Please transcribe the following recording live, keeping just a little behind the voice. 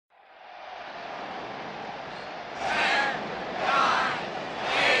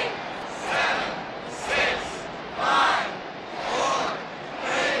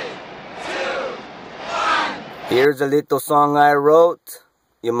Here's a little song I wrote.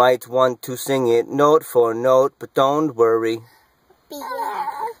 You might want to sing it note for note, but don't worry. Be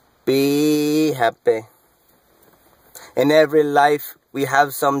happy. Be happy. In every life we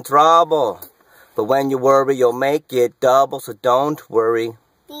have some trouble, but when you worry you'll make it double, so don't worry.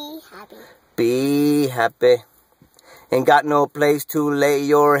 Be happy. Be happy. Ain't got no place to lay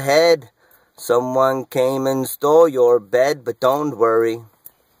your head. Someone came and stole your bed, but don't worry.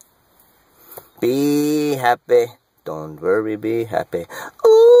 Be happy. Don't worry, be happy.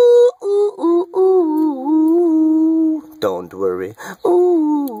 Ooh, ooh, ooh, ooh. Don't worry.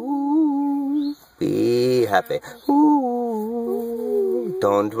 Ooh. Be happy. Ooh.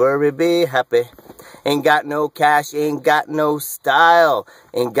 Don't worry, be happy. Ain't got no cash, ain't got no style.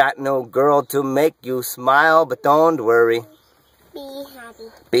 Ain't got no girl to make you smile, but don't worry. Be happy.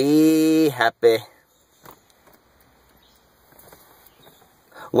 Be happy.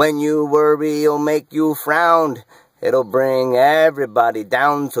 When you worry, it'll make you frown. It'll bring everybody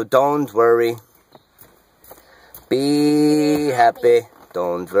down, so don't worry. Be happy.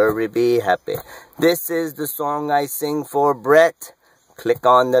 Don't worry, be happy. This is the song I sing for Brett. Click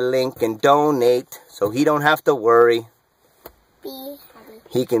on the link and donate, so he don't have to worry. Be happy.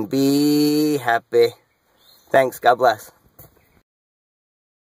 He can be happy. Thanks, God bless.